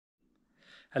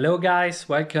Hello guys,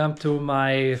 welcome to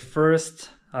my first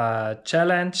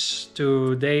challenge.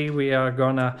 Today we are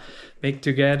gonna make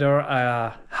together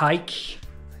a hike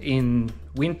in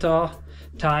winter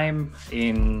time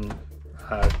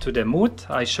to the Mut.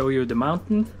 I show you the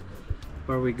mountain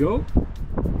where we go.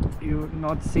 You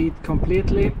not see it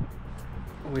completely.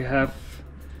 We have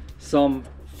some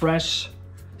fresh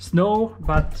snow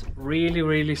but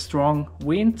really strong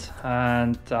wind,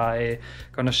 and I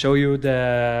gonna show you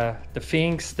the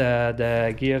things,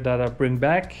 the gear that I bring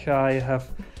back. I have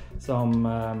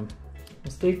some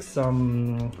sticks,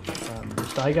 some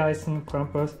Steigeisen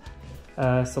crampers,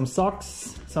 some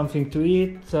socks, something to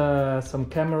eat, some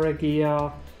camera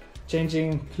gear,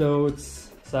 changing clothes,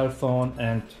 cell phone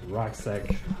and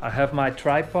rucksack. I have my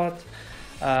tripod.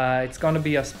 It's gonna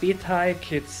be a speed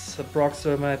hike. It's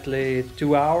approximately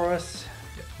 2 hours,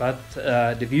 but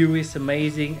the view is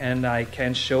amazing and I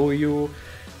can show you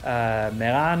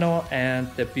Merano and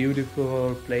the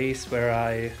beautiful place where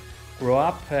I grew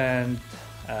up, and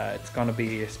it's gonna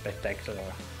be spectacular.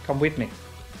 Come with me.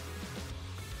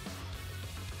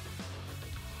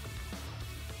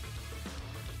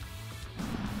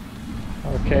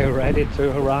 Okay, ready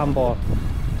to ramble.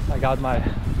 I got my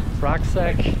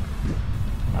rucksack.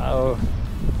 Oh,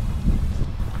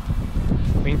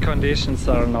 wind conditions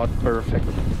are not perfect,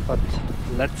 but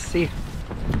let's see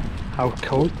how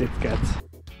cold it gets.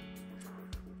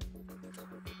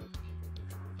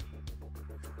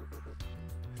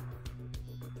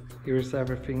 Here's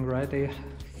everything ready.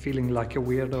 Feeling like a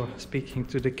weirdo speaking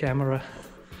to the camera,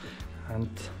 and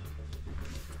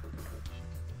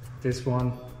this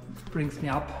one brings me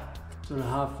up to the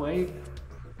halfway.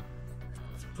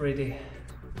 It's pretty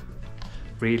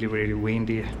really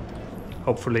windy.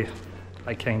 Hopefully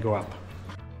I can go up.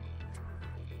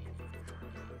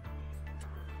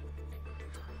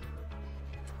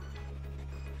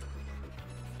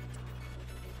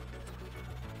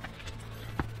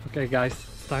 Okay guys,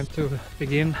 it's time to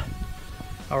begin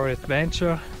our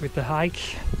adventure with the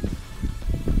hike.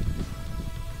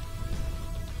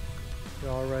 We're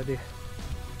all ready.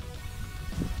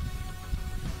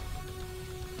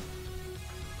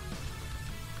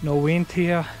 No wind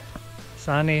here,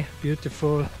 sunny,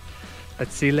 beautiful.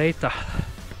 Let's see later.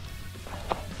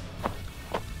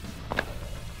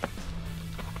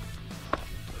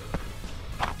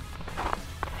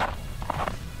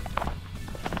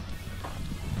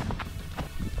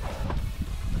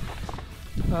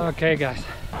 Okay guys,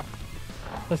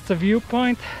 that's the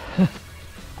viewpoint of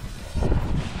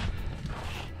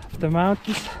the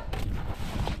mountains.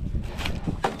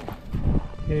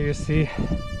 Here you see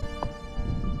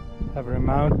every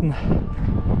mountain.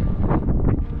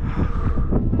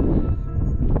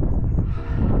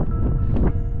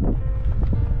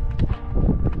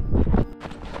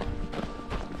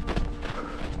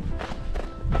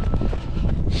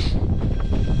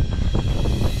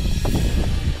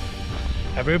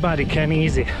 Everybody can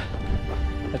easy.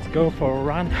 Let's go for a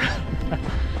run.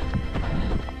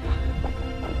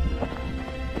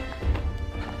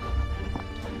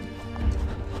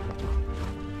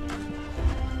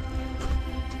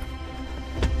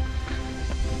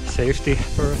 Safety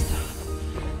first.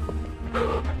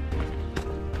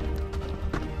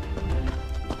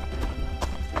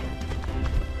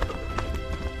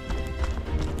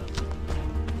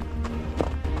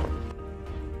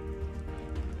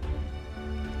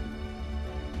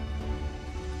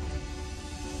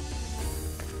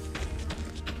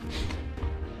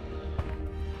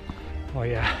 Oh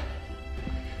yeah.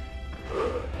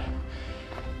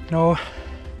 No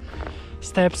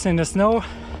steps in the snow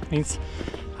means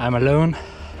I'm alone.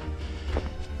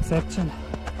 Exception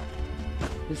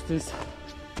is this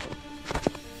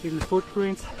little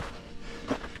footprints.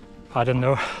 I don't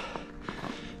know,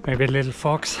 maybe a little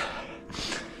fox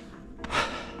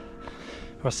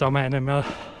or some animal.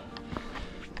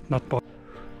 Not both.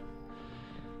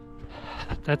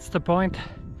 That's the point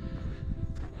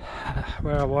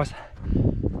where I was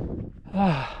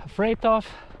afraid of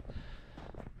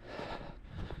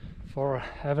for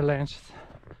avalanches,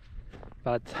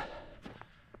 but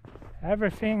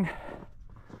everything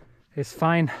is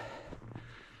fine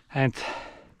and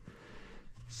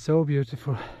so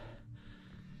beautiful.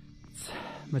 It's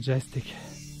majestic.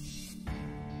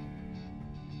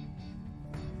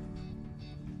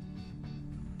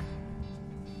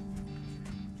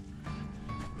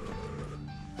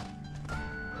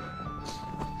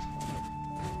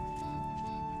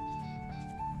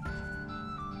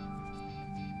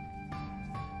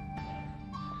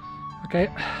 Okay,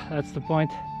 that's the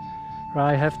point where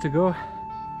I have to go.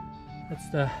 That's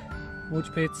the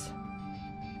Mutspitze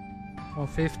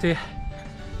 150.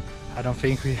 I don't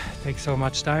think we take so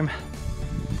much time.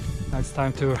 Now it's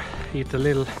time to eat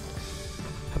a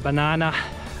banana.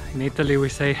 In Italy we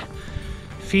say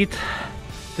feed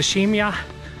the scimmia,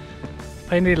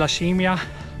 prendi la scimmia.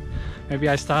 Maybe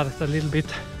I started a little bit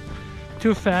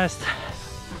too fast.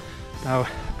 Now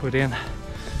put in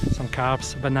some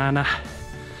carbs, banana,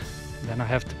 and then I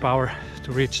have the power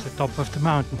to reach the top of the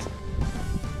mountain.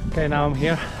 Okay, now I'm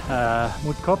here,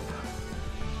 Mutspitze.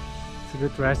 It's a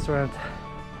good restaurant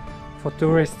for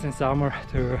tourists in summer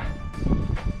to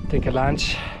take a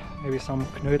lunch, maybe some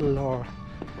knödel or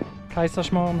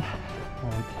Kaiserschmarrn.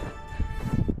 And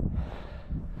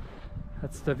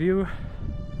that's the view.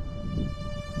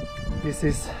 This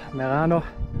is Merano,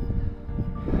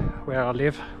 where I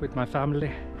live with my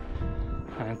family.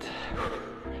 And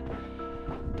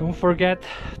don't forget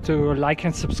to like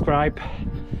and subscribe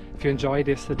if you enjoy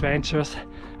these adventures.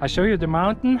 I show you the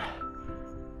mountain.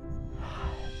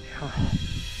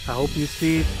 I hope you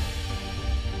see it.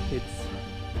 It's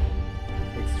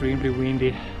extremely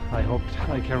windy. I hope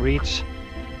I can reach,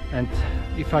 and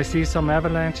if I see some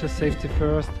avalanches, safety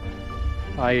first,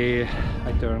 I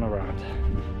turn around.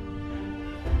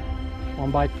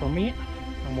 One bite for me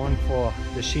and one for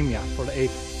the scimmia, for the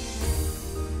ape.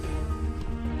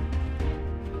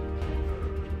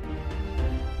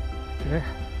 Okay.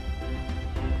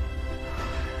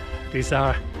 These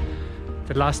are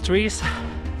the last trees,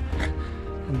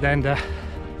 and then the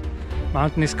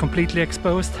mountain is completely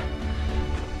exposed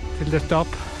till the top.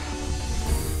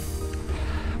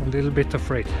 I'm a little bit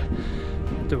afraid.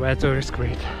 The weather is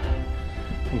great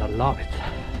and I love it.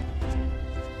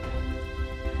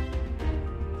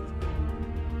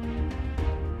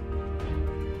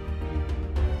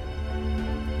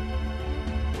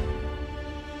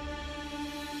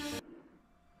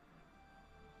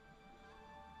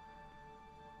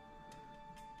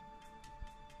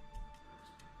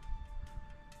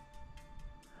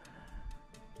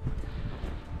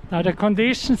 Now the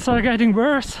conditions are getting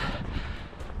worse.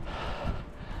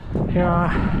 Here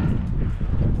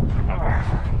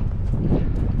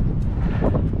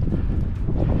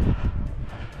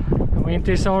the wind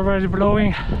is already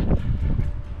blowing,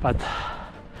 but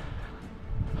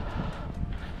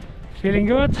feeling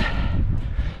good,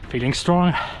 feeling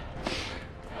strong.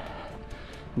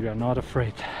 We are not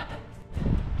afraid.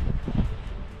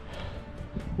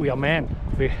 We are men,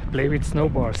 we play with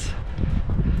snowballs.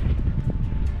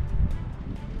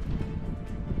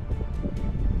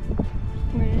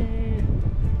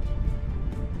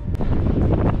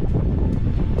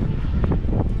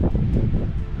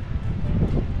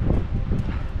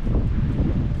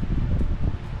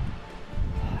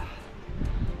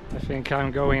 I think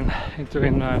I'm going into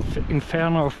an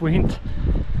inferno of wind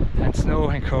and snow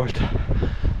and cold.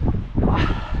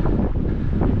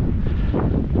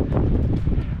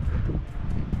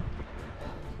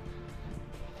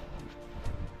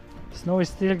 Snow is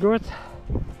still good.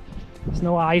 There's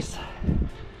no ice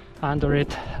under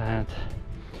it, and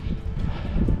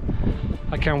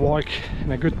I can walk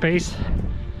in a good pace.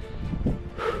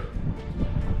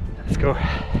 Let's go.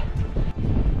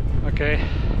 Okay.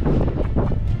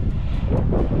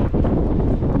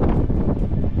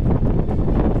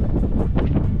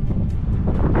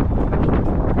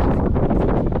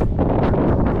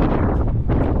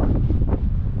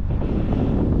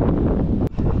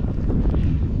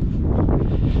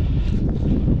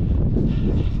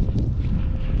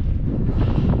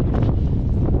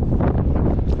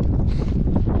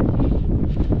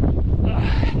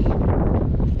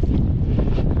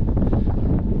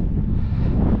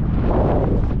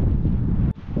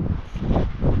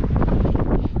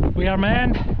 We are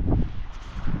men.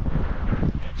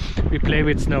 We play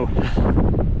with snow.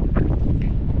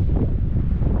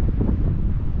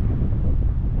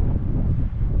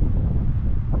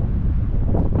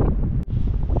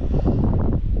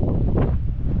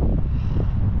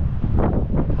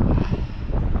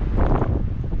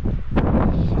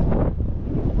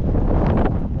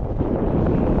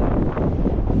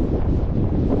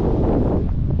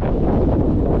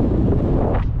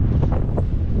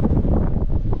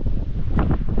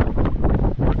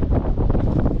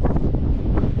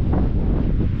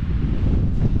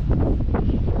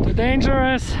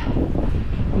 Dangerous,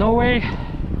 no way.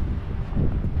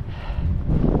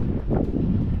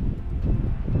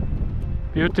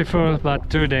 Beautiful, but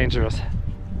too dangerous.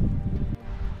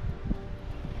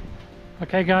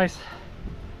 Okay guys,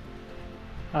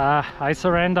 I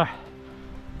surrender.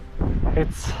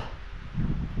 It's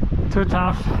too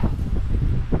tough.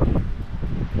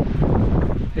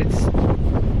 It's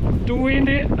too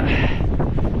windy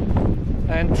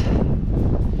and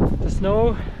the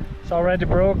snow is already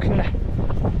broken.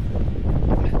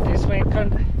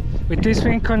 with these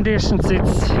wind conditions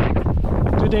it's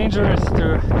too dangerous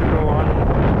to go on.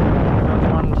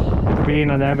 I don't want to be in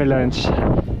an avalanche.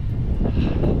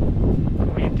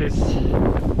 Wind is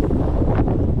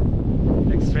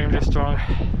extremely strong.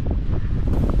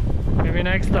 Maybe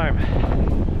next time.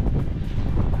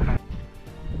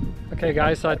 Okay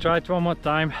guys, I tried one more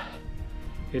time.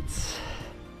 It's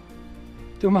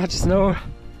too much snow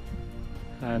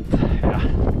and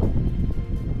yeah.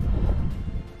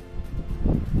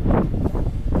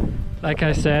 Like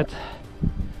I said,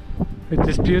 with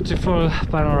this beautiful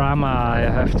panorama I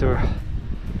have to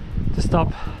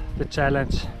stop the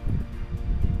challenge.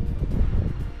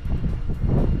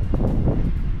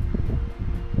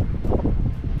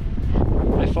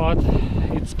 I thought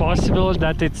it's possible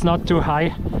that it's not too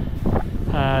high,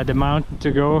 the mountain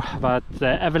to go, but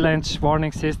the avalanche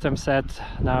warning system said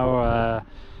now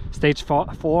stage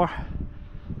 4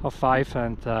 of 5,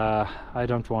 and I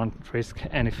don't want to risk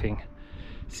anything.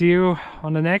 See you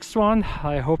on the next one.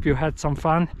 I hope you had some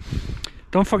fun.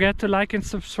 Don't forget to like and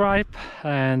subscribe,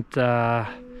 and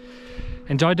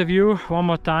enjoy the view one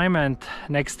more time, and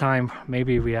next time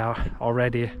maybe we are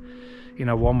already in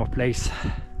a warmer place.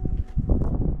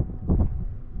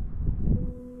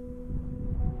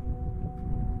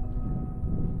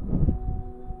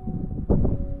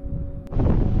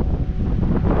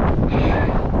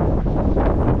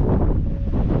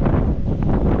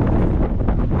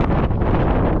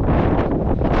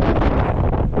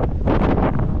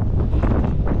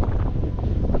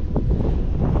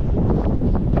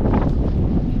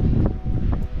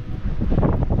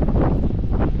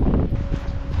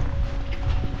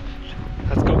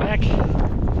 Let's go back.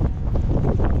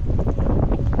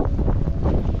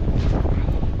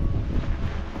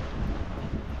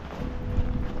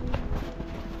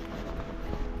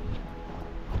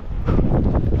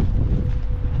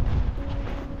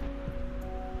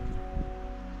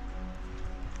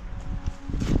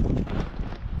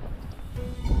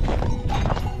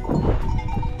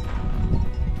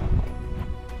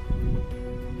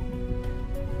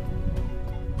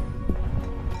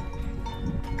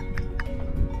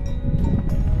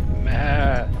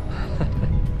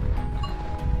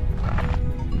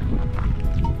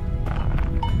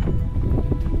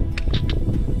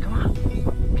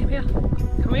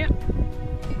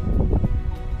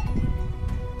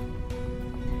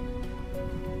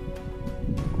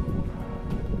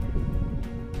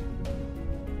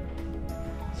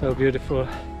 So beautiful.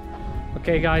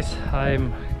 Okay guys,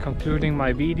 I'm concluding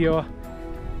my video.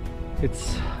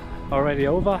 It's already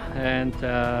over and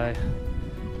the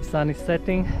sun is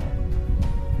setting,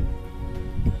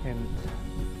 and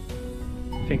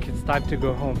I think it's time to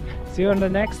go home. See you on the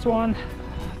next one.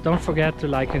 Don't forget to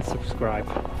like and subscribe.